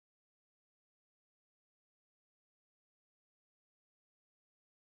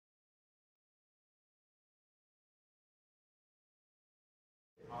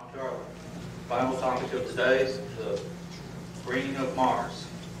Final topic of today is the greening of Mars.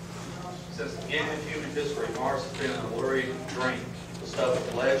 Since the beginning of human history, Mars has been an alluring dream, the stuff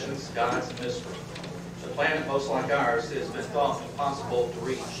of legends, gods, and mystery. A planet most like ours has been thought impossible to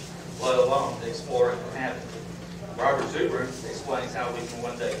reach, let alone to explore and inhabit. Robert Zubrin explains how we can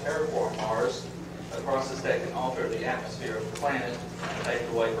one day terraform Mars, a process that can alter the atmosphere of the planet and pave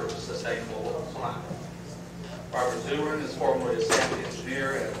the way for a sustainable climate. Robert Zubrin is formerly a staff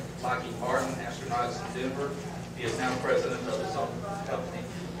engineer at Lockheed Martin Astronautics in Denver. He is now president of his own company,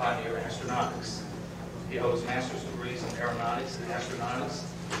 Pioneer Astronautics. He holds master's degrees in aeronautics and astronautics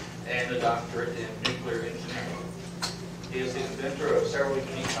and a doctorate in nuclear engineering. He is the inventor of several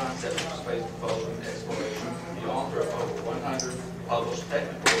unique concepts for space propulsion and exploration, the author of over 100 published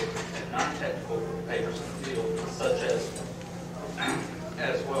technical and non-technical papers in the field, such as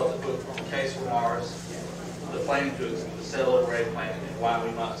well as the book Case for Mars, The Plan to Settle a Red Planet and Why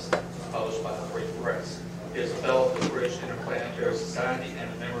We Must, published by the Free Press. He is a fellow of the British Interplanetary Society and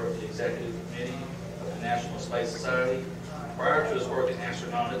a member of the Executive Committee of the National Space Society. Prior to his work in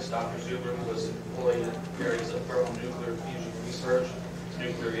astronautics, Dr. Zubrin was employed in areas of thermonuclear fusion research,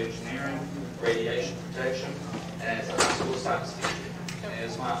 nuclear engineering, radiation protection, and as a high school science teacher. And it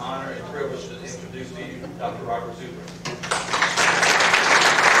is my honor and privilege to introduce to you Dr. Robert Zubrin.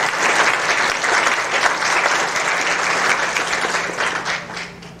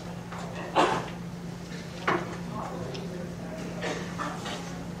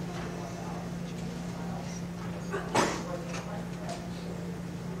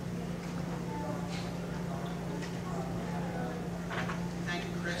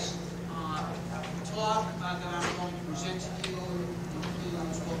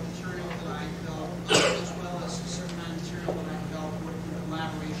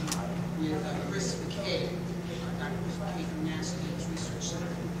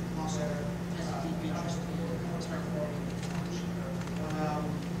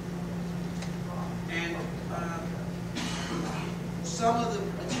 Some of the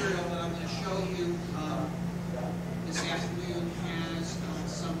material that I'm going to show you this afternoon has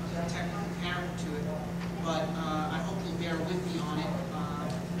some technical character to it, but I hope you'll bear with me on it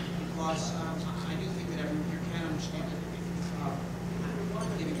because I do think that everyone here can understand it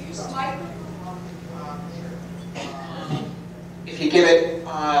if you give it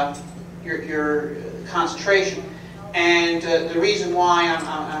your concentration. And the reason why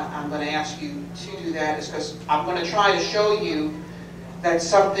I'm going to ask you to do that is because I'm going to try to show you that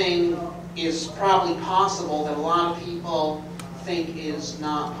something is probably possible that a lot of people think is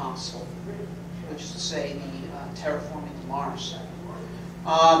not possible, which is to say the terraforming of Mars.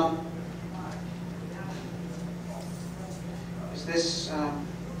 Is this... oh,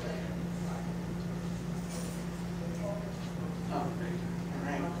 all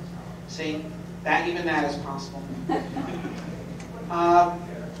right. See, even that is possible.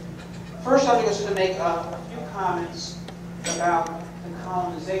 First, I'm just going to make a few comments about the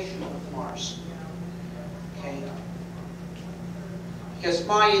colonization of Mars. Okay? Because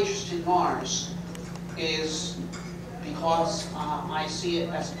my interest in Mars is because I see it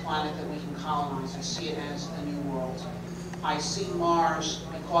as a planet that we can colonize. I see it as a new world. I see Mars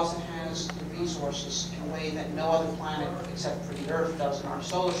because it has the resources in a way that no other planet except for the Earth does in our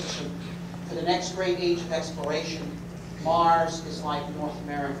solar system. For the next great age of exploration, Mars is like North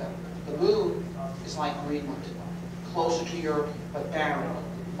America. The Moon is like Greenland, closer to Europe but barren.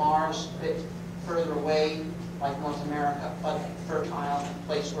 Mars, a bit further away, like North America, but fertile, a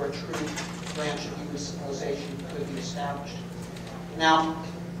place where a true branch of human civilization could be established. Now,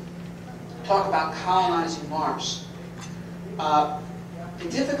 talk about colonizing Mars. The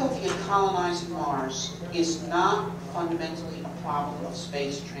difficulty of colonizing Mars is not fundamentally a problem of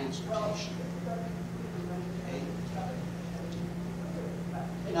space transportation. Okay?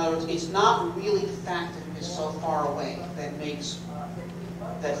 In other words, it's not really the fact that it is so far away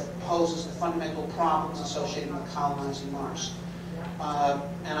that poses the fundamental problems associated with colonizing Mars.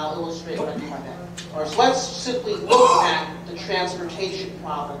 And I'll illustrate what I mean by that. Or so let's simply look at the transportation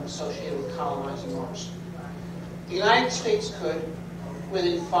problem associated with colonizing Mars. The United States could,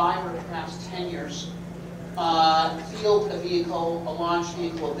 within 5 or perhaps 10 years, field a vehicle, a launch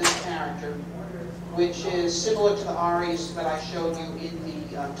vehicle of this character, which is similar to the Ares that I showed you in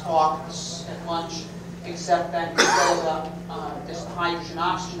the talk at lunch, except that instead of this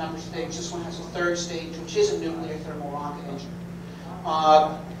hydrogen-oxygen number stage, this one has a third stage, which is a nuclear thermal rocket engine.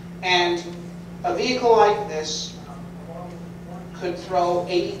 And a vehicle like this could throw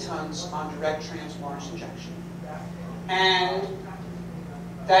 80 tons on direct trans-Mars injection. And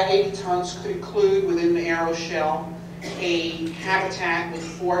that 80 tons could include, within the aeroshell, a habitat with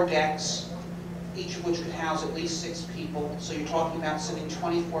 4 decks, each of which could house at least 6 people. So you're talking about sending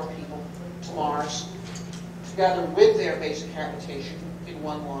 24 people to Mars, together with their basic habitation, in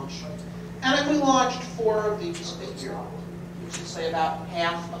one launch. And if we launched 4 of these a year, which is, say, about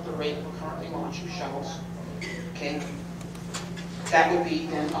half of the rate we're currently launching shuttles, okay, that would be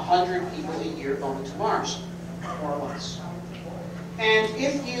then 100 people a year going to Mars, more or less. And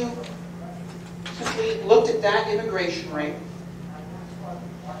if you simply looked at that immigration rate,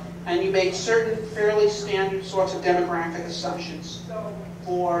 and you made certain fairly standard sorts of demographic assumptions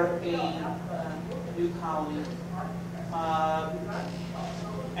for a new colony,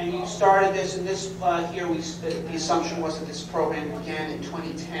 and you started this, and this here, the assumption was that this program began in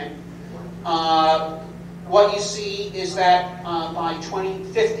 2010. What you see is that by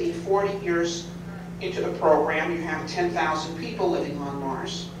 2050, 40 years into the program, you have 10,000 people living on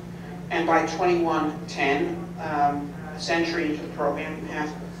Mars. And by 2110, a century into the program, you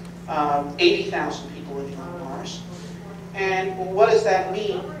have 80,000 people living on Mars. And well, what does that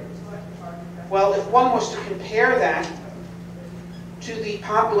mean? Well, if one was to compare that to the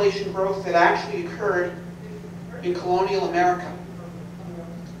population growth that actually occurred in colonial America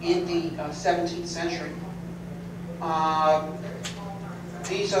in the 17th century,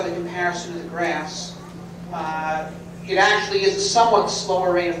 these are the comparison of the graphs. It actually is a somewhat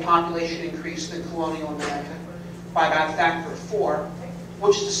slower rate of population increase than colonial America, by about a factor of 4,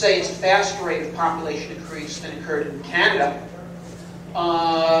 which is to say it's a faster rate of population increase than occurred in Canada.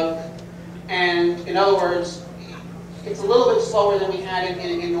 And in other words, it's a little bit slower than we had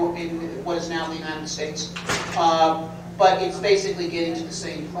in what is now the United States, but it's basically getting to the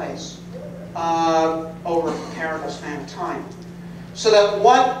same place over a comparable span of time. So that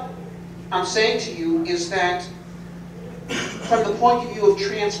what I'm saying to you is that from the point of view of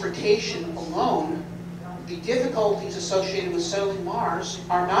transportation alone, the difficulties associated with settling Mars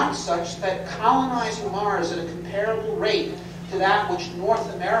are not such that colonizing Mars at a comparable rate to that which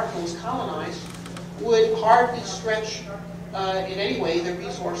North America was colonized would hardly stretch in any way the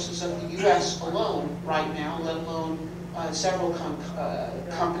resources of the U.S. alone right now, let alone several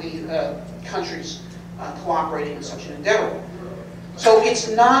countries cooperating in such an endeavor. So it's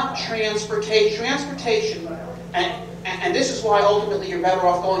not transportation. Transportation, and this is why ultimately you're better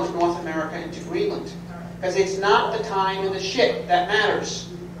off going to North America and to Greenland, because it's not the time in the ship that matters.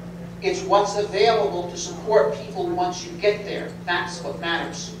 It's what's available to support people once you get there. That's what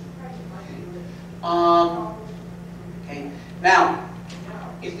matters. Okay. Now,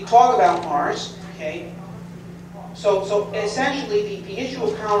 if we talk about Mars, okay, so essentially the issue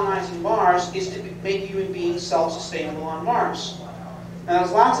of colonizing Mars is to make human beings self-sustainable on Mars. Now,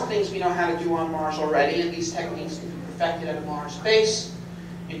 there's lots of things we know how to do on Mars already, and these techniques can be perfected at a Mars base,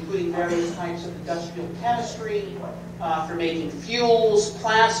 including various types of industrial chemistry for making fuels,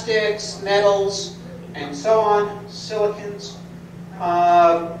 plastics, metals, and so on, silicons.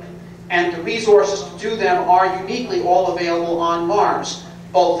 And the resources to do them are uniquely all available on Mars,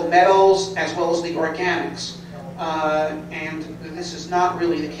 both the metals as well as the organics. And this is not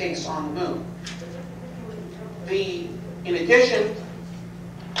really the case on the Moon. In addition,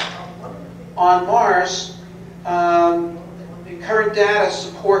 on Mars, the current data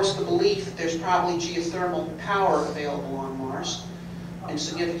supports the belief that there's probably geothermal power available on Mars in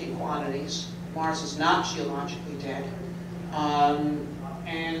significant quantities. Mars is not geologically dead.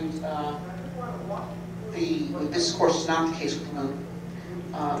 This, of course, is not the case with the Moon,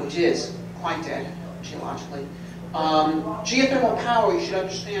 which is quite dead geologically. Geothermal power, you should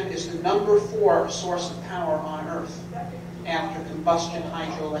understand, is the number 4 source of power on Earth after combustion,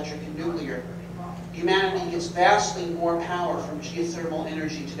 hydroelectric, and nuclear. Humanity gets vastly more power from geothermal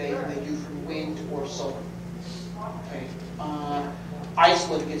energy today than they do from wind or solar. Okay.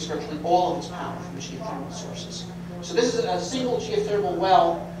 Iceland gets virtually all of its power from geothermal sources. So this is a single geothermal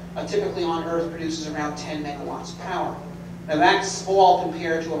well, typically on Earth, produces around 10 megawatts of power. Now that's small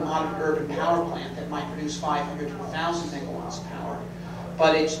compared to a modern urban power plant that might produce 500 to 1,000 megawatts of power,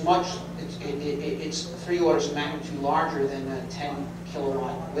 but it's 3 orders of magnitude larger than a 10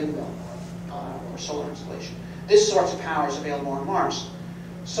 kilowatt windmill or solar installation. This sorts of power is available on Mars.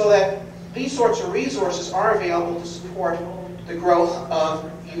 So that these sorts of resources are available to support the growth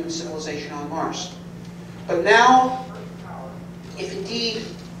of human civilization on Mars. But now, if indeed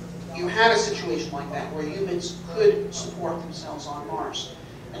you had a situation like that where humans could support themselves on Mars,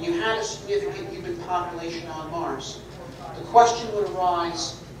 and you had a significant human population on Mars, the question would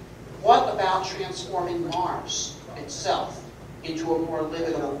arise, what about transforming Mars itself into a more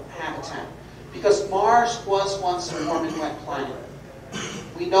livable habitat? Because Mars was once a warm and wet planet.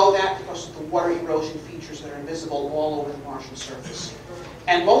 We know that because of the water erosion features that are invisible all over the Martian surface.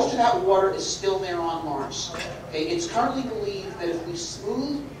 And most of that water is still there on Mars. Okay? It's currently believed that if we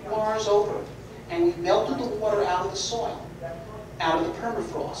smooth Mars over and we melted the water out of the soil, out of the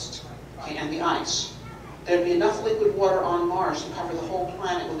permafrost, okay, and the ice, there'd be enough liquid water on Mars to cover the whole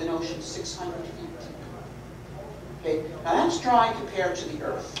planet with an ocean 600 feet deep. Okay? Now that's dry compared to the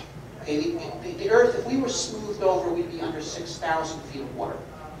Earth. Okay? The Earth, if we were smoothed over, we'd be under 6,000 feet of water.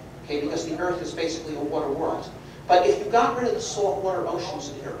 Okay? Because the Earth is basically a water world. But if you got rid of the saltwater oceans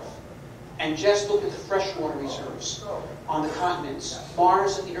of the Earth and just look at the freshwater reserves on the continents,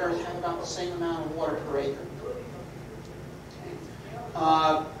 Mars and the Earth have about the same amount of water per acre.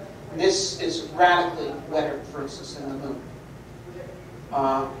 Okay? This is radically wetter, for instance, than the Moon.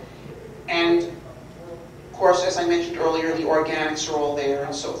 And, of course, as I mentioned earlier, the organics are all there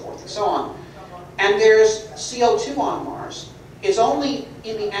and so forth and so on. And there's CO2 on Mars. Is only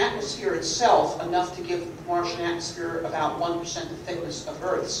in the atmosphere itself enough to give the Martian atmosphere about 1% the thickness of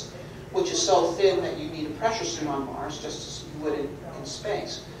Earth's, which is so thin that you need a pressure suit on Mars, just as you would in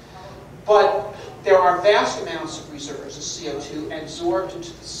space. But there are vast amounts of reserves of CO2 absorbed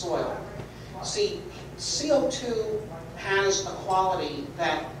into the soil. See, CO2 has a quality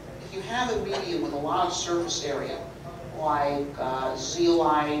that if you have a medium with a lot of surface area, like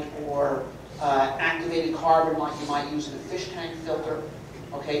zeolite or activated carbon like you might use in a fish tank filter,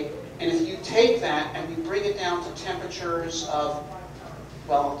 okay? And if you take that and you bring it down to temperatures of,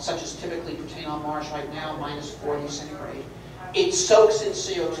 well, such as typically pertain on Mars right now, -40 centigrade, it soaks in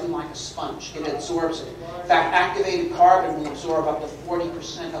CO2 like a sponge. It absorbs it. In fact, activated carbon will absorb up to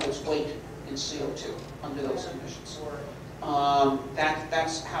 40% of its weight in CO2 under those conditions.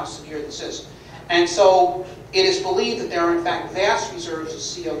 That's how severe this is. And so it is believed that there are, in fact, vast reserves of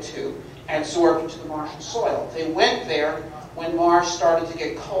CO2 absorbed into the Martian soil. They went there when Mars started to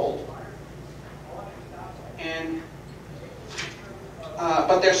get cold. And,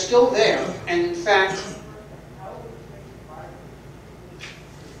 but they're still there. And in fact,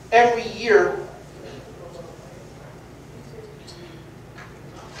 every year,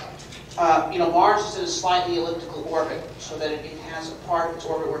 Mars is in a slightly elliptical orbit, so that it has a part of its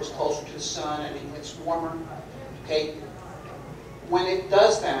orbit where it's closer to the sun and it gets warmer. Okay? When it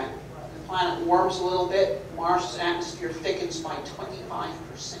does that, the planet warms a little bit, Mars' atmosphere thickens by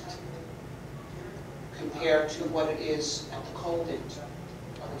 25% compared to what it is at the cold end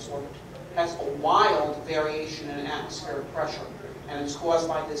of its orbit. That's a wild variation in atmospheric pressure, and it's caused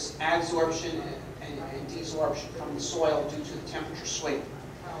by this adsorption and desorption from the soil due to the temperature swing.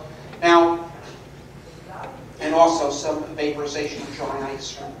 Now, and also some vaporization of dry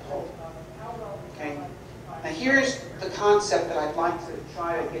ice from the pole. Okay? Now here's the concept that I'd like to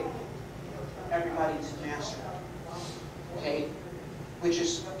try to get everybody to master. Okay? Which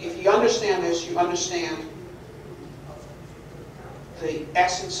is, if you understand this, you understand the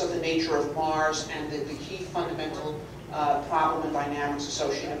essence of the nature of Mars and the key fundamental problem and dynamics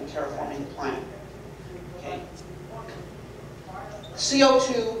associated with terraforming the planet. Okay?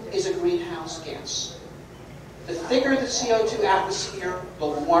 CO2 is a greenhouse gas. The thicker the CO2 atmosphere, the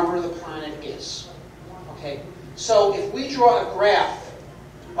warmer the planet is. Okay? So if we draw a graph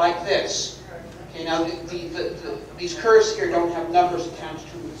like this, okay, now these curves here don't have numbers attached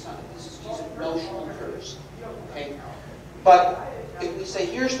to them. These are notional curves. Okay? But if we say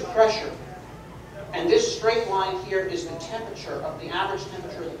here's the pressure, and this straight line here is the temperature of the average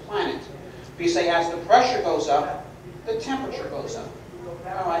temperature of the planet, we say as the pressure goes up, the temperature goes up.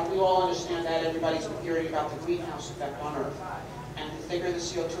 All right, we all understand that. Everybody's been hearing about the greenhouse effect on Earth. And the thicker the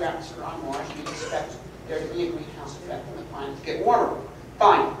CO2 atmosphere on Mars, you'd expect there to be a greenhouse effect on the planet to get warmer.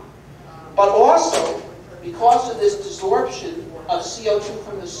 Fine. But also, because of this desorption of CO2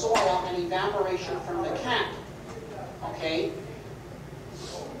 from the soil and evaporation from the cap, okay,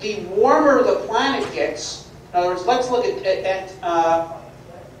 the warmer the planet gets, in other words, let's look at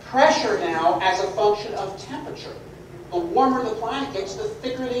pressure now as a function of temperature. The warmer the planet gets, the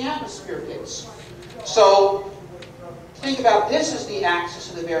thicker the atmosphere gets. So think about this as the axis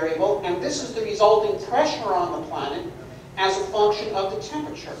of the variable, and this is the resulting pressure on the planet as a function of the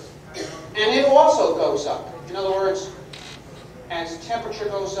temperature. And it also goes up. In other words, as temperature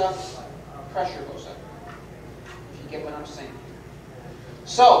goes up, pressure goes up. If you get what I'm saying.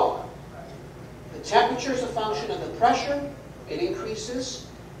 So, the temperature is a function of the pressure. It increases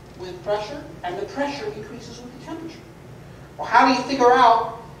with pressure, and the pressure increases with the temperature. Well, how do you figure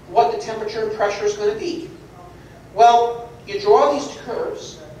out what the temperature and pressure is going to be? Well, you draw these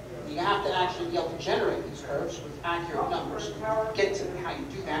curves. You have to actually be able to generate these curves with accurate numbers. We'll get to how you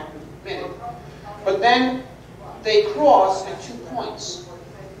do that in a minute. But then they cross at 2 points.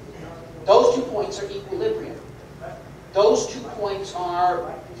 Those 2 points are equilibrium. Those 2 points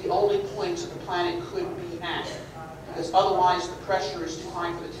are the only points that the planet could be at, because otherwise the pressure is too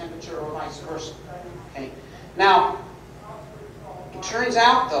high for the temperature or vice versa. Okay. Now, it turns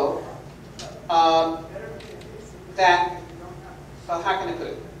out though that, well, how can I put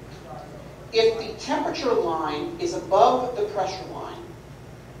it? If the temperature line is above the pressure line,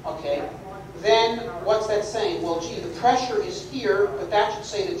 okay, then what's that saying? Well, gee, the pressure is here, but that should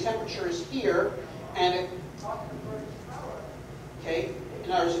say the temperature is here, and it, okay?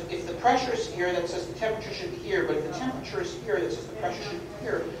 In other words, if the pressure is here, that says the temperature should be here, but if the temperature is here, that says the pressure should be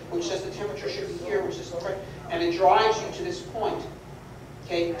here, which says the temperature should be here, which is the pressure, and it drives you to this point.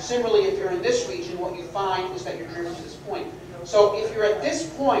 Okay? Similarly, if you're in this region, what you find is that you're driven to this point. So if you're at this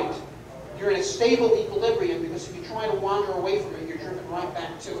point, you're in a stable equilibrium, because if you try to wander away from it, you're driven right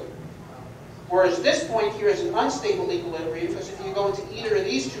back to it. Whereas this point here is an unstable equilibrium, because if you go into either of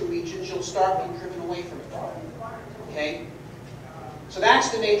these 2 regions, you'll start being driven away from it. Okay? So that's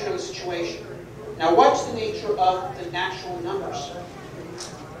the nature of the situation. Now, what's the nature of the natural numbers?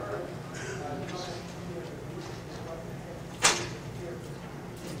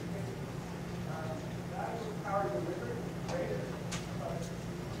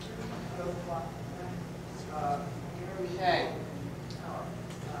 Okay.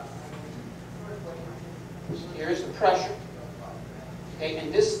 Here's the pressure. Okay,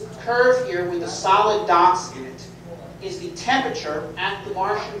 and this curve here with the solid dots in it is the temperature at the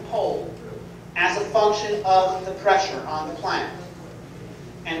Martian pole as a function of the pressure on the planet.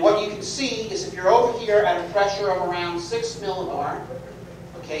 And what you can see is if you're over here at a pressure of around 6 millibar,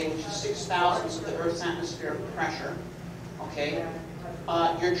 okay, which is 6 thousandths of the Earth's atmospheric pressure, okay,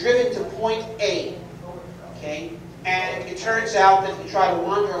 you're driven to point A, okay, and it turns out that if you try to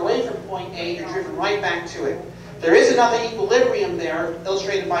wander away from point A, you're driven right back to it. There is another equilibrium there,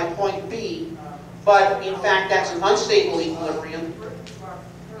 illustrated by point B, but in fact that's an unstable equilibrium.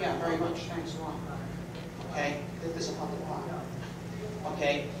 Yeah, very much. Thanks a lot. Okay, this is a public lot.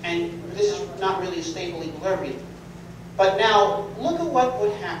 Okay, and this is not really a stable equilibrium. But now look at what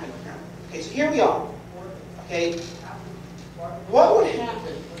would happen here. Okay, so here we are. Okay, what would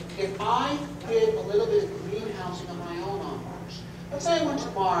happen if I did a little bit of greenhousing of my own on Mars? Let's say I went to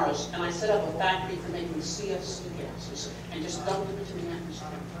Mars and I set up a factory for making CFC gases and just dumped them into the atmosphere.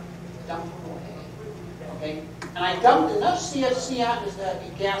 Dump them away. Okay? And I dumped enough CFC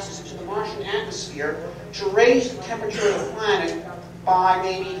gases into the Martian atmosphere to raise the temperature of the planet by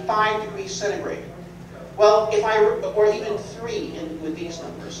maybe 5 degrees centigrade. Well, or even 3 with these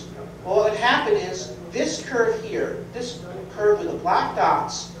numbers. Well, what would happen is this curve here, this curve with the black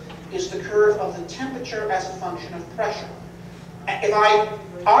dots, is the curve of the temperature as a function of pressure. If I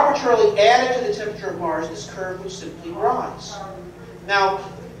arbitrarily added to the temperature of Mars, this curve would simply rise. Now,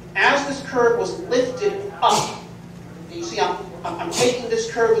 as this curve was lifted up, you see I'm taking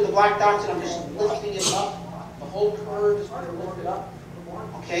this curve with the black dots and I'm just lifting it up. The whole curve is going to lift it up.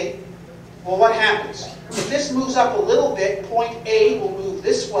 Okay? Well, what happens? If this moves up a little bit, point A will move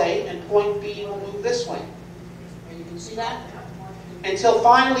this way and point B will move this way. And you can see that? Until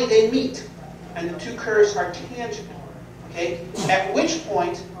finally they meet and the 2 curves are tangent. Okay? At which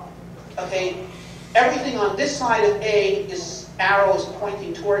point, okay, everything on this side of A is arrows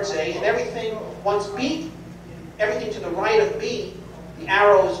pointing towards A, and everything to the right of B, the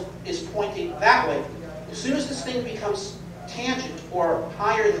arrow is pointing that way. As soon as this thing becomes tangent or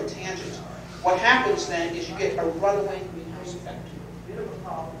higher than tangent, what happens then is you get a runaway greenhouse effect.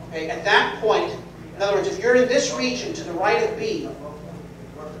 Okay, at that point, in other words, if you're in this region to the right of B,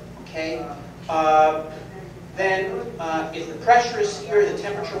 okay, then if the pressure is here, the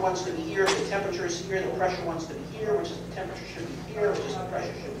temperature wants to be here. If the temperature is here, the pressure wants to be here, which is the temperature should be here, which is the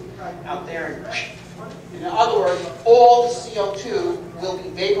pressure should be out there. In other words, all the CO2 will be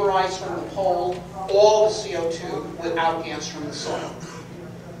vaporized from the pole, all the CO2 without gas from the soil.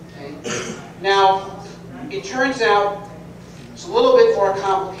 Okay? Now, it turns out it's a little bit more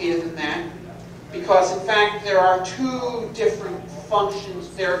complicated than that, because in fact there are 2 different functions,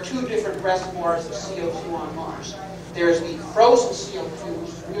 there are 2 different reservoirs of CO2 on Mars. There's the frozen CO2, which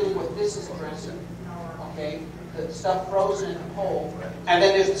is really what this is addressing, okay? The stuff frozen in the pole. And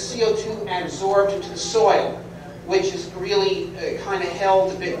then there's the CO2 adsorbed into the soil, which is really kind of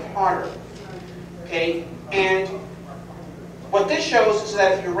held a bit harder, okay? And what this shows is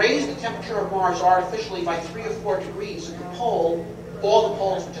that if you raise the temperature of Mars artificially by 3 or 4 degrees at the pole, all the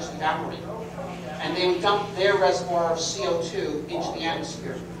poles would just evaporate. And they would dump their reservoir of CO2 into the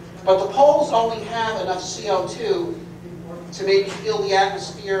atmosphere. But the poles only have enough CO2 to maybe fill the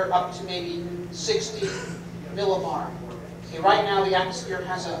atmosphere up to maybe 60 millibar. Okay, right now the atmosphere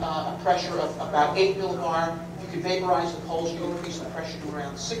has a pressure of about 8 millibar. You can vaporize the poles, you can increase the pressure to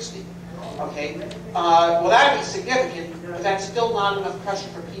around 60. Okay, well that would be significant, but that's still not enough pressure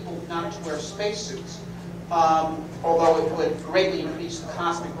for people not to wear spacesuits. Although it would greatly increase the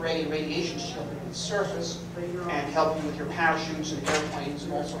cosmic ray and radiation shielding of the surface and help you with your parachutes and airplanes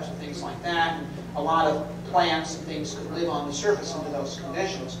and all sorts of things like that. And a lot of plants and things could live on the surface under those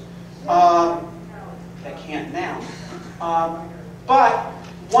conditions. They can't now. But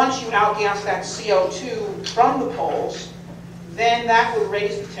once you outgas that CO2 from the poles, then that would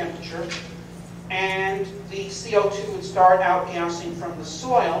raise the temperature, and the CO2 would start outgassing from the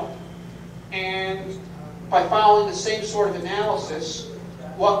soil. And by following the same sort of analysis,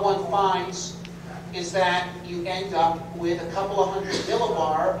 what one finds is that you end up with a couple of hundred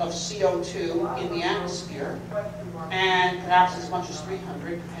millibar of CO2 in the atmosphere, and perhaps as much as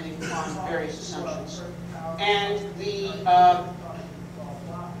 300, depending upon various assumptions. And the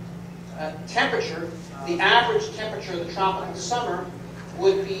temperature, the average temperature of the tropical summer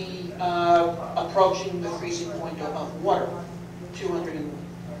would be approaching the freezing point of water.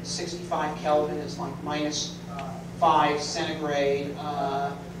 265 Kelvin is like -5 centigrade.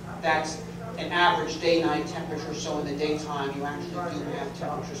 That's an average day-night temperature, so in the daytime you actually do have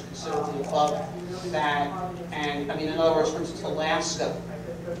temperatures considerably above that. And I mean, in other words, for instance, Alaska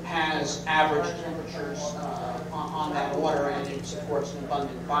has average temperatures on that water, and it supports an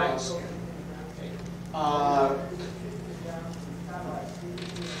abundant biosphere.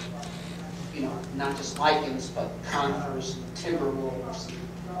 You know, not just lichens, but conifers, and timber wolves, and,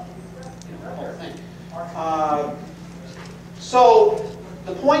 you know, the whole thing. So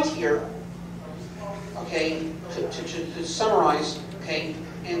the point here, okay, to summarize, okay,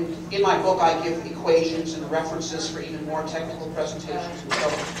 in my book I give equations and references for even more technical presentations and show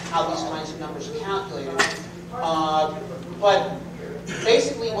how these kinds of numbers are calculated. But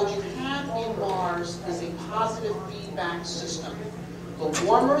basically what you have in Mars is a positive feedback system. The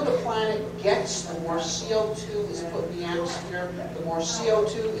warmer the planet gets, the more CO2 is put in the atmosphere. The more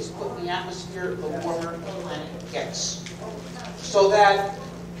CO2 is put in the atmosphere, the warmer the planet gets. So that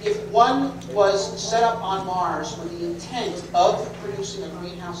if one was set up on Mars with the intent of producing a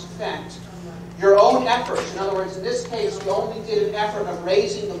greenhouse effect, your own efforts, in other words, in this case, we only did an effort of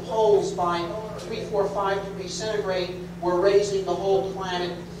raising the poles by 3, 4, 5 degrees centigrade. We're raising the whole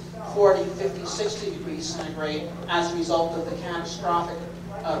planet 40, 50, 60 degrees centigrade as a result of the catastrophic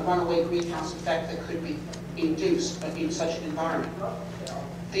runaway greenhouse effect that could be induced in such an environment.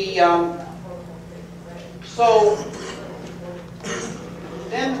 So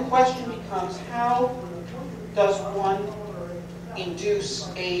then the question becomes, how does one induce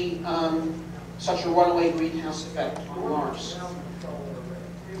such a runaway greenhouse effect on Mars?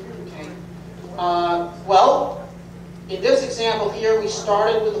 Okay. Well, in this example here, we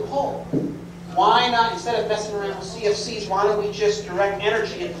started with a pole. Why not, instead of messing around with CFCs, why don't we just direct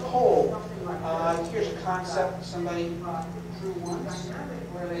energy at the pole? Here's a concept somebody drew once,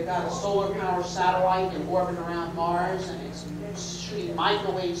 where they got a solar power satellite in orbit around Mars, and it's shooting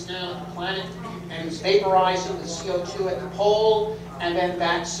microwaves down at the planet, and it's vaporizing the CO2 at the pole, and then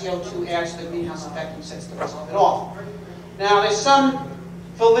that CO2 adds to the greenhouse effect and sets the rest of it off. Now, there's some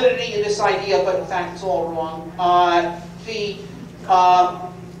validity in this idea, but in fact it's all wrong.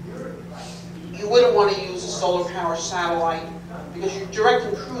 You wouldn't want to use a solar power satellite because you're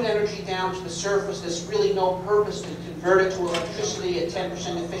directing crude energy down to the surface. There's really no purpose to convert it to electricity at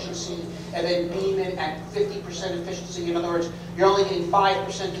 10% efficiency and then beam it at 50% efficiency. In other words, you're only getting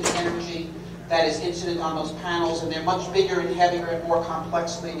 5% of the energy that is incident on those panels, and they're much bigger and heavier and more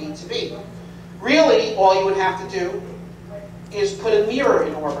complex than they need to be. Really, all you would have to do is put a mirror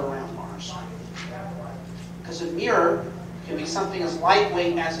in orbit around Mars. Because a mirror can be something as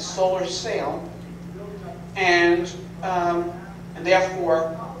lightweight as a solar sail, and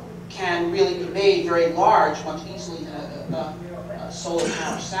therefore can really be made very large, much easily than a solar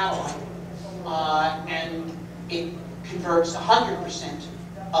power satellite. And it converts 100%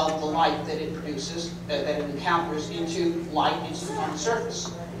 of the light that it produces, that it encounters, into light incident on the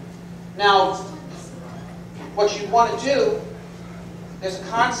surface. Now, what you want to do, there's a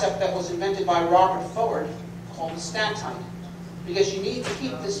concept that was invented by Robert Ford called the statite, because you need to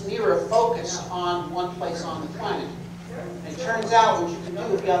keep this mirror focused on one place on the planet. And it turns out what you can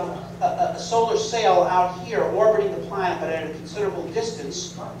do if you have a solar sail out here orbiting the planet but at a considerable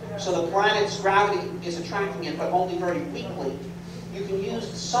distance, so the planet's gravity is attracting it but only very weakly, you can use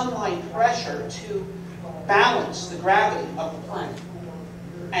the sunlight pressure to balance the gravity of the planet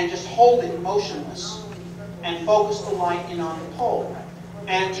and just hold it motionless and focus the light in on the pole.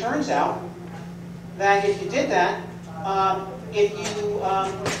 And it turns out that if you did that, If you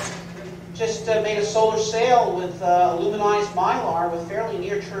just made a solar sail with aluminized mylar with fairly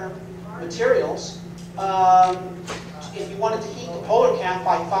near-term materials, if you wanted to heat the polar cap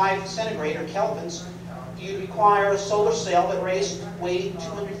by 5 centigrade or kelvins, you'd require a solar sail that weighed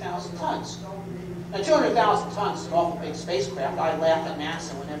 200,000 tons. Now, 200,000 tons is an awful big spacecraft. I laugh at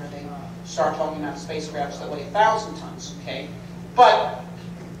NASA whenever they start talking about spacecrafts that weigh 1,000 tons, okay? But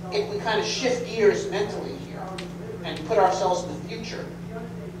if we kind of shift gears mentally here and put ourselves in the future,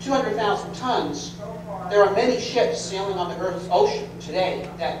 200,000 tons, there are many ships sailing on the Earth's ocean today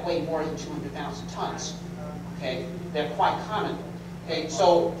that weigh more than 200,000 tons, okay? They're quite common, okay?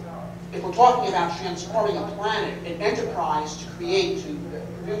 So if we're talking about transforming a planet, an enterprise to create, to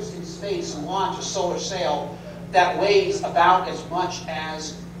produce in space and launch a solar sail that weighs about as much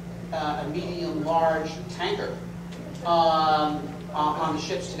as a medium-large tanker on the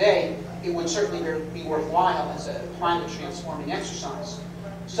ships today, it would certainly be worthwhile as a planet-transforming exercise.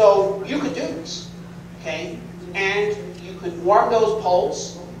 So you could do this, okay? And you could warm those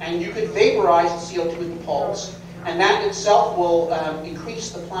poles, and you could vaporize the CO2 in the poles, and that itself will increase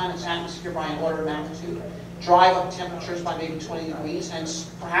the planet's atmosphere by an order of magnitude, drive up temperatures by maybe 20 degrees, and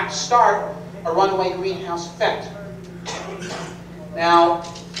perhaps start a runaway greenhouse effect. Now,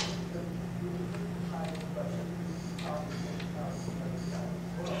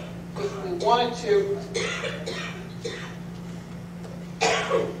 if we wanted to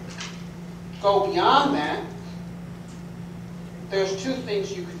go beyond that, there's two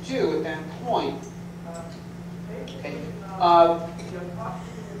things you could do at that point. Okay.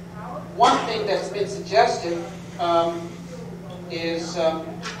 One thing that's been suggested is,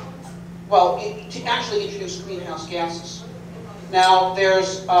 well, to actually introduce greenhouse gases. Now,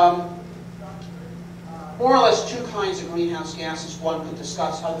 there's more or less two kinds of greenhouse gases one could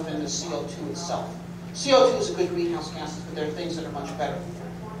discuss other than the CO2 itself. CO2 is a good greenhouse gas, but there are things that are much better.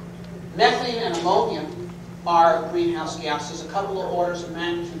 Methane and ammonia are greenhouse gases, a couple of orders of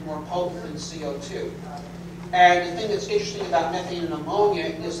magnitude more potent than CO2. And the thing that's interesting about methane and ammonia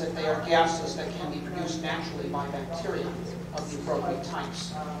is that they are gases that can be produced naturally by bacteria of the appropriate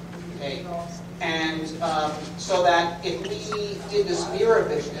types. Okay? And so that if we did this mirror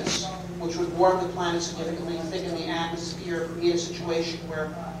business, which would warm the planet significantly, thicken the atmosphere, create a situation where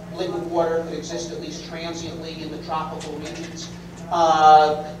liquid water could exist at least transiently in the tropical regions,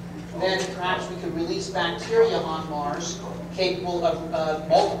 then perhaps we could release bacteria on Mars capable of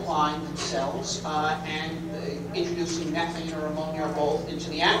multiplying themselves and introducing methane or ammonia or both into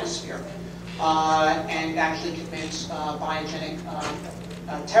the atmosphere and actually commence biogenic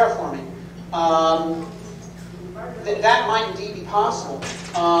terraforming. That might indeed be possible,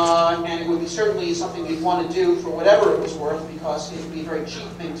 and it would be certainly something we'd want to do for whatever it was worth, because it would be a very cheap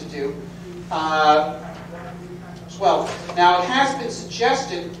thing to do as well. Now, it has been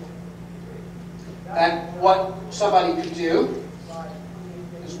suggested that what somebody could do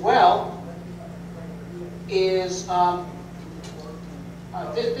as well is,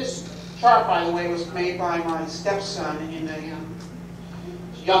 this chart, by the way, was made by my stepson in a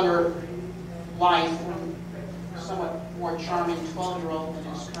younger life, somewhat more charming 12-year-old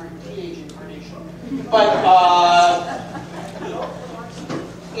than his current teenage incarnation. But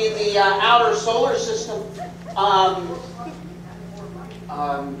in the outer solar system,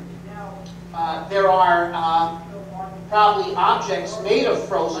 there are probably objects made of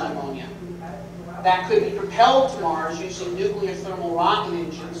frozen ammonia that could be propelled to Mars using nuclear thermal rocket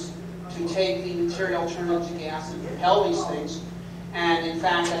engines to take the material, turn it into gas, and propel these things. And in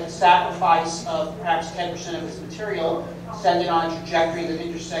fact, at the sacrifice of perhaps 10% of its material, send it on a trajectory that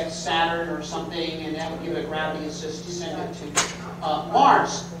intersects Saturn or something, and that would give it a gravity assist to send it to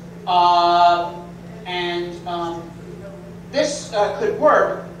Mars. This could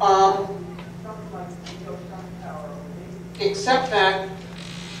work, except that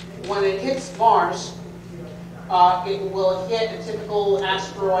when it hits Mars, it will hit a typical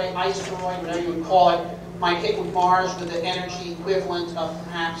asteroid, iceroid, whatever you would call it, might hit with Mars with an energy equivalent of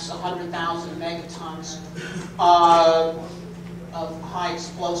perhaps 100,000 megatons of high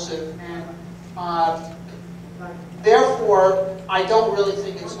explosive. And therefore, I don't really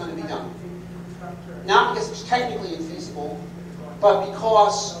think it's going to be done. Not because it's technically infeasible, but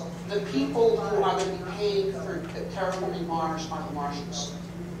because the people who are going to be paying for terraforming Mars are the Martians.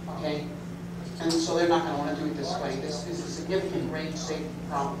 Okay? And so they're not going to want to do it this way. This is a significant range safety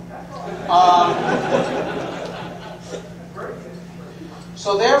problem.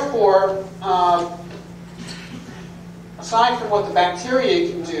 So therefore, aside from what the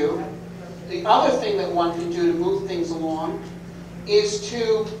bacteria can do, the other thing that one can do to move things along is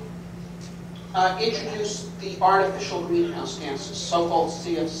to introduced the artificial greenhouse gases, so-called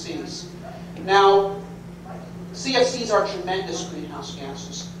CFCs. Now, CFCs are tremendous greenhouse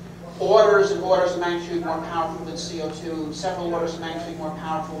gases. Orders and orders of magnitude more powerful than CO2, several orders of magnitude more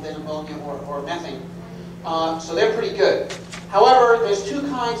powerful than ammonia or methane. So they're pretty good. However, there's two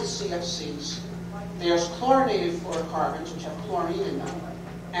kinds of CFCs. There's chlorinated fluorocarbons, which have chlorine in them,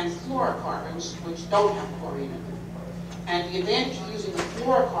 and fluorocarbons, which don't have chlorine in them. And the advantage of using the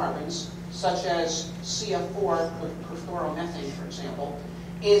fluorocarbons, such as CF4, perfluoromethane, for example,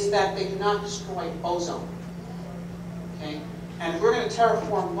 is that they do not destroy ozone. Okay? And if we're going to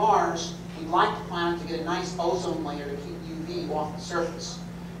terraform Mars, we'd like the planet to get a nice ozone layer to keep UV off the surface.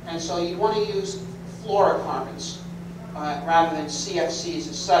 And so you want to use fluorocarbons rather than CFCs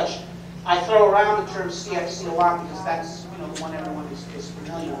as such. I throw around the term CFC a lot because that's the one everyone is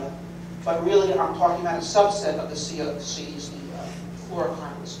familiar with. But really, I'm talking about a subset of the CFCs, the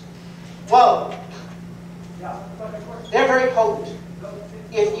fluorocarbons. Well, they're very potent.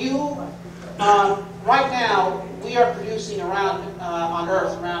 If you, right now, we are producing around, on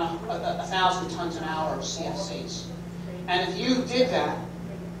Earth, around 1,000 tons an hour of CFCs. And if you did that,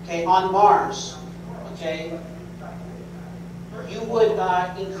 okay, on Mars, okay, you would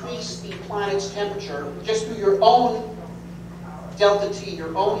increase the planet's temperature just through your own delta T,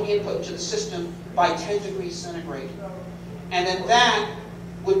 your own input into the system, by 10 degrees centigrade. And then that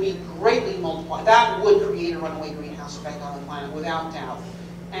would be greatly multiplied. That would create a runaway greenhouse effect on the planet, without doubt.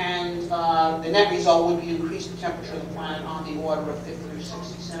 And the net result would be to increase the temperature of the planet on the order of 50 or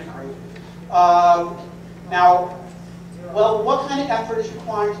 60 centigrade. Now, well, what kind of effort is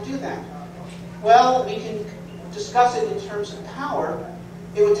required to do that? Well, we can discuss it in terms of power.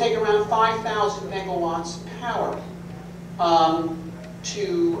 It would take around 5,000 megawatts of power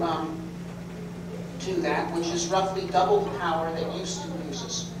to do that, which is roughly double the power that Houston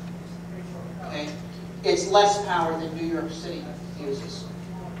uses. Okay? It's less power than New York City uses.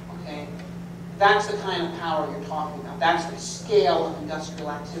 Okay? That's the kind of power you're talking about. That's the scale of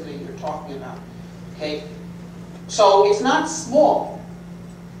industrial activity you're talking about. Okay? So it's not small,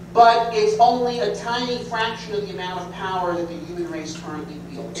 but it's only a tiny fraction of the amount of power that the human race currently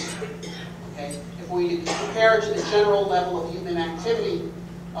wields. Okay? If we compare it to the general level of human activity,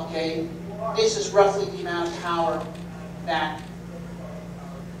 okay, this is roughly the amount of power that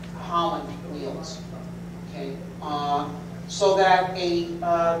Holland wields. Okay? So that a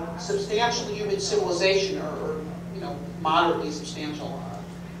substantial human civilization, or moderately substantial,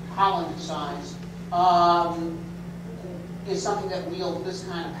 Holland size, is something that wields this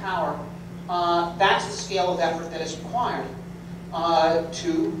kind of power. That's the scale of effort that is required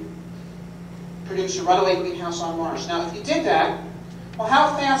to produce a runaway greenhouse on Mars. Now, if you did that, well,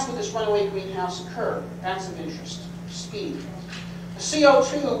 how fast would this runaway greenhouse occur? That's of interest. Speed. The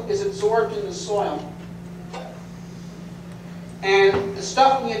CO2 is absorbed in the soil, and the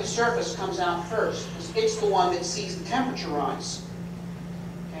stuff near the surface comes out first, because it's the one that sees the temperature rise.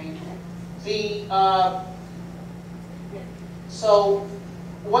 Okay? So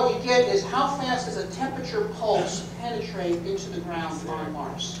what you get is, how fast does a temperature pulse penetrate into the ground on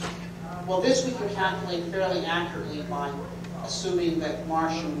Mars? Well, this we can calculate fairly accurately by assuming that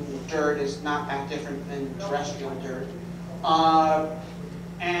Martian dirt is not that different than terrestrial dirt.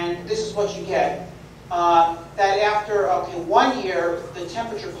 And this is what you get. That after 1 year, the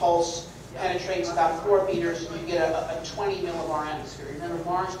temperature pulse penetrates about 4 meters, and you get a 20 millibar atmosphere. Remember,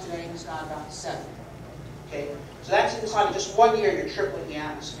 Mars today has got about 7. Okay, so that's inside of just 1 year, you're tripling the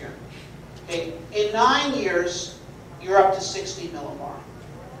atmosphere. Okay, in 9 years, you're up to 60 millibar.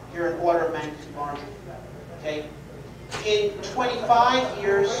 You're an order of magnitude larger. Okay, in 25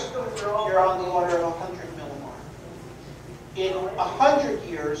 years, you're on the order of 100 millimar. In 100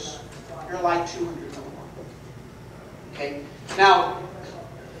 years, you're like 200 millimar. Okay, now,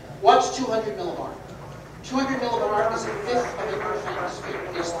 what's 200 millimar? 200 millimar is a fifth of an Earth atmosphere.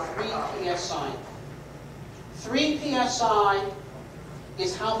 It's 3 psi. 3 psi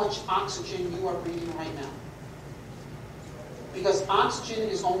is how much oxygen you are breathing right now. Because oxygen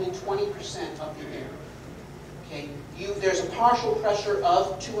is only 20% of the air. Okay, there's a partial pressure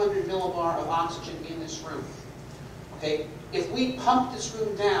of 200 millibar of oxygen in this room. Okay, if we pumped this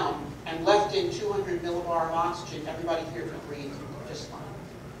room down and left in 200 millibar of oxygen, everybody here could breathe just fine.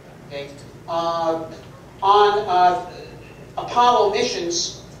 Okay, on Apollo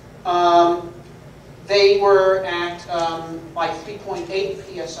missions, they were at like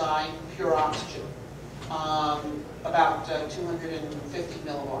 3.8 psi pure oxygen, about 250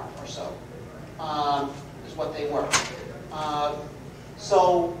 millibar or so is what they were.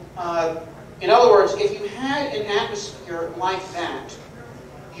 In other words, if you had an atmosphere like that,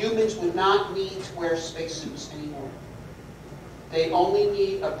 humans would not need to wear spacesuits anymore. They only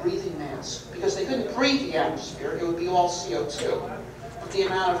need a breathing mask, because they couldn't breathe the atmosphere, it would be all CO2. But the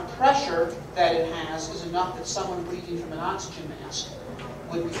amount of pressure that it has is enough that someone breathing from an oxygen mask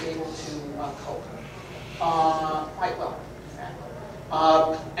would be able to cope quite well, in fact.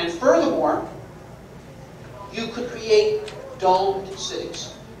 And furthermore, you could create domed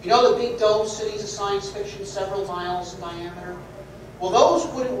cities. You know the big domed cities of science fiction, several miles in diameter? Well, those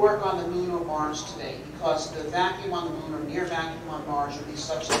wouldn't work on the Moon or Mars today, because the vacuum on the Moon or near vacuum on Mars would be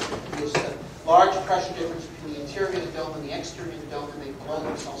such that there's a large pressure difference between the interior of the dome and the exterior of the dome, and they blow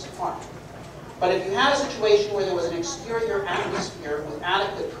themselves apart. But if you had a situation where there was an exterior atmosphere with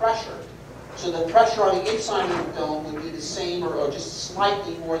adequate pressure, so the pressure on the inside of the dome would be the same or just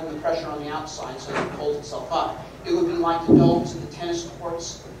slightly more than the pressure on the outside, so it holds itself up. It would be like the domes in the tennis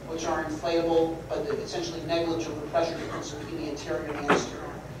courts, which are inflatable, but essentially negligible the pressure difference between the interior and the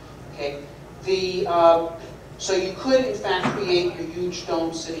exterior. Okay, so you could in fact create your huge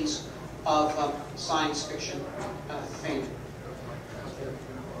dome cities of science fiction fame.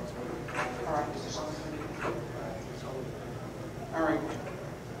 All right, is there something? All right.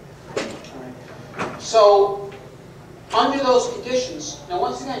 So under those conditions, now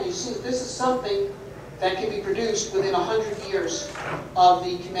once again, you see that this is something that can be produced within 100 years of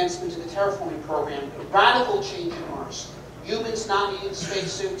the commencement of the terraforming program. A radical change in Mars. Humans not needing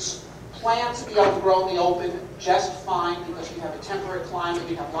spacesuits, plants to be able to grow in the open just fine because you have a temperate climate,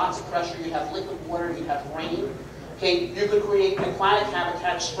 you have lots of pressure, you have liquid water, you have rain. Okay, you could create aquatic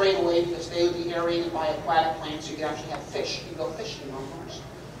habitats straight away because they would be aerated by aquatic plants, so you could actually have fish. You could go fishing on Mars.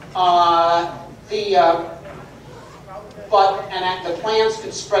 The plants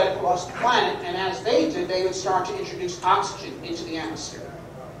could spread across the planet, and as they did, they would start to introduce oxygen into the atmosphere.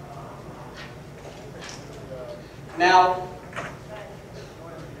 Now,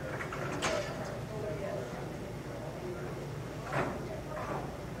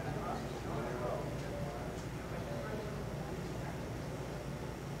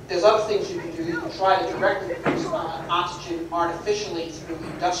 there's other things you can do. You can try to directly produce oxygen artificially through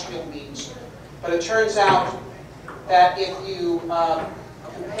industrial means, but it turns out that if you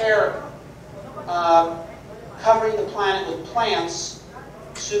compare covering the planet with plants,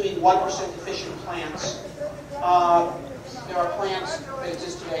 assuming 1% efficient plants, there are plants that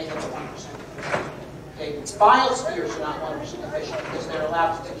exist today that are 1% efficient. Okay, biospheres are not 1% efficient because they're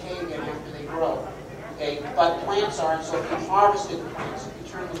allowed to decay again after they grow. Okay, but plants are, and so if you harvested the plants, if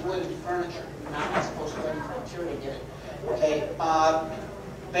you turn the wood into furniture, you're not supposed to let any bacteria get it. Okay,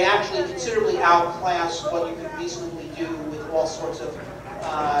 they actually considerably outclass what you could reasonably do with all sorts of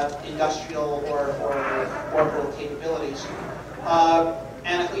industrial or orbital capabilities.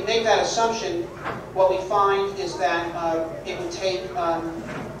 And if we make that assumption, what we find is that it would take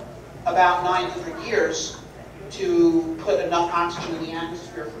about 900 years to put enough oxygen in the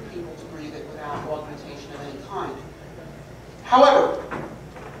atmosphere for people to breathe it without augmentation of any kind. However,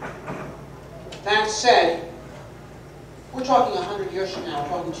 that said, we're talking 100 years from now, we're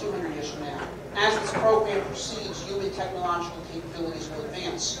talking 200 years from now. As this program proceeds, human technological capabilities will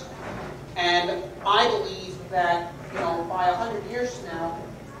advance. And I believe that, by 100 years from now,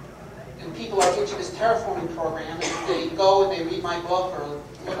 and people are into this terraforming program, and they go and they read my book or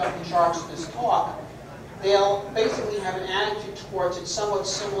look up the charts of this talk, they'll basically have an attitude towards it somewhat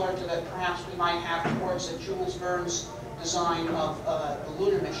similar to that perhaps we might have towards Jules Verne's design of the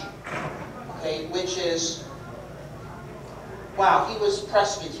lunar mission, okay, which is, wow, he was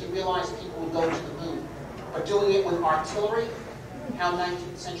prescient. He realized people would go to the moon. But doing it with artillery, how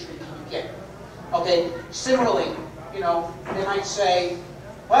 19th century can you get? Okay, similarly, they might say,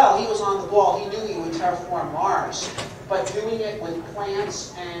 well, he was on the ball. He knew he would terraform Mars. But doing it with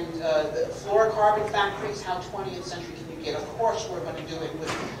plants and the fluorocarbon factories, how 20th century can you get? Of course we're going to do it with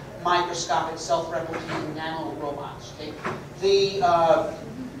microscopic, self-replicating nano robots. Okay? In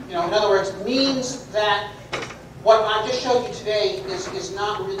other words, means that what I just showed you today is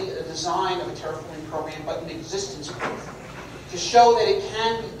not really a design of a terraforming program, but an existence proof. To show that it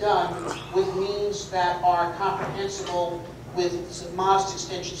can be done with means that are comprehensible with modest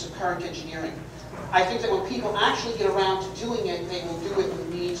extensions of current engineering. I think that when people actually get around to doing it, they will do it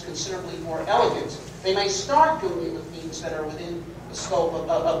with means considerably more elegant. They may start doing it with means that are within the scope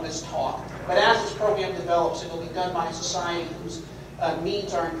of this talk, but as this program develops, it will be done by a society whose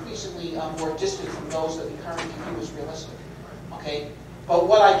means are increasingly more distant from those that we currently view as realistic. Okay? But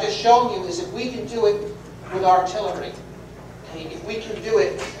what I've just shown you is if we can do it with artillery, okay, if we can do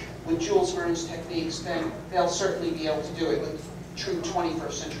it with Jules Verne's techniques, then they'll certainly be able to do it with true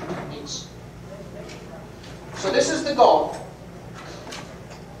 21st century techniques. So this is the goal.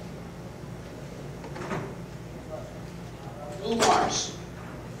 to Mars.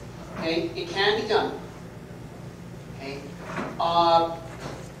 Okay, it can be done. Okay,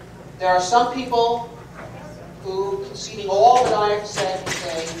 there are some people who, conceding all that I have said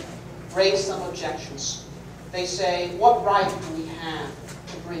today, raise some objections. They say, what right do we have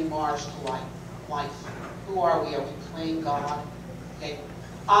to bring Mars to life? Who are we? Are we playing God? Okay,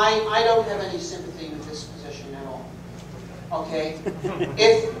 I don't have any sympathy with this position at all. Okay,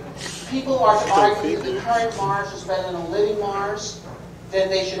 if people are to argue that the current Mars is better than a living Mars, then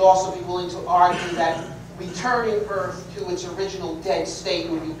they should also be willing to argue that returning Earth to its original dead state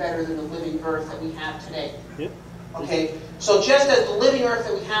would be better than the living Earth that we have today. Okay, so just as the living Earth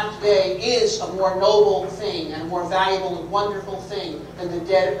that we have today is a more noble thing and a more valuable and wonderful thing than the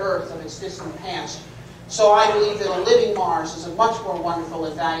dead Earth of its distant past, so I believe that a living Mars is a much more wonderful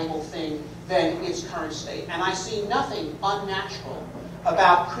and valuable thing than its current state. And I see nothing unnatural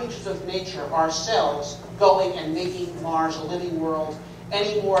about creatures of nature, ourselves, going and making Mars a living world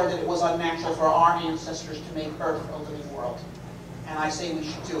any more than it was unnatural for our ancestors to make Earth a living world. And I say we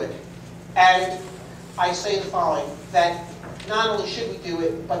should do it. And I say the following, that not only should we do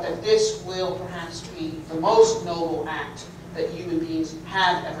it, but that this will perhaps be the most noble act that human beings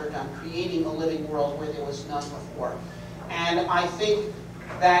have ever done, creating a living world where there was none before. And I think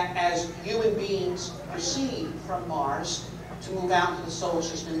that as human beings proceed from Mars to move out into the solar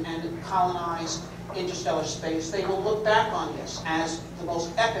system and colonize interstellar space, they will look back on this as the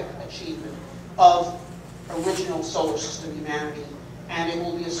most epic achievement of original solar system humanity, and it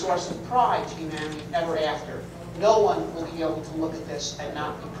will be a source of pride to humanity ever after. No one will be able to look at this and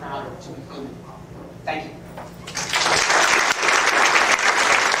not be proud to be human. Thank you.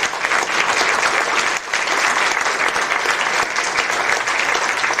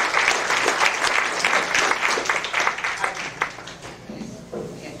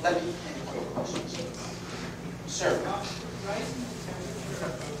 Sir.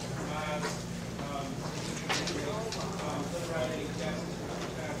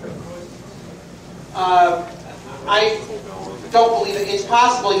 I don't believe it. It's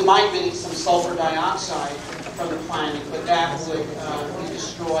possible you might release some sulfur dioxide from the planet, but that would be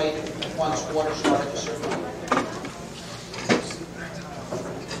destroyed once water started to circulate.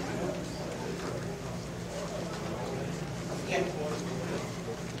 Yeah.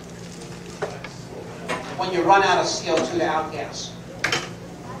 When you run out of CO2 to outgas.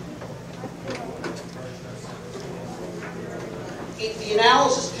 The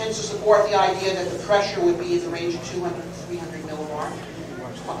analysis tends to support the idea that the pressure would be in the range of 200 to 300 millibar,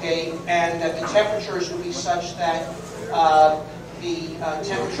 okay, and that the temperatures would be such that the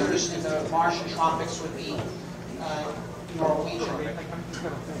temperatures in the Martian tropics would be Norwegian,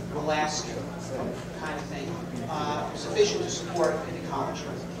 Alaskan kind of thing, sufficient to support an ecology.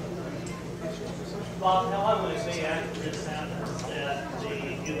 Bob, how would it be after this happens that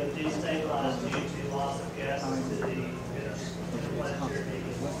it would destabilize due to loss of gas to the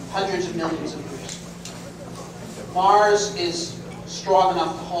hundreds of millions of years. Mars is strong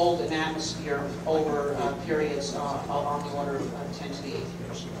enough to hold an atmosphere over periods on the order of 10 to the 8th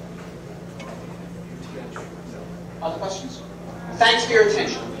years. Other questions? Thanks for your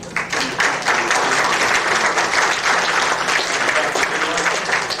attention.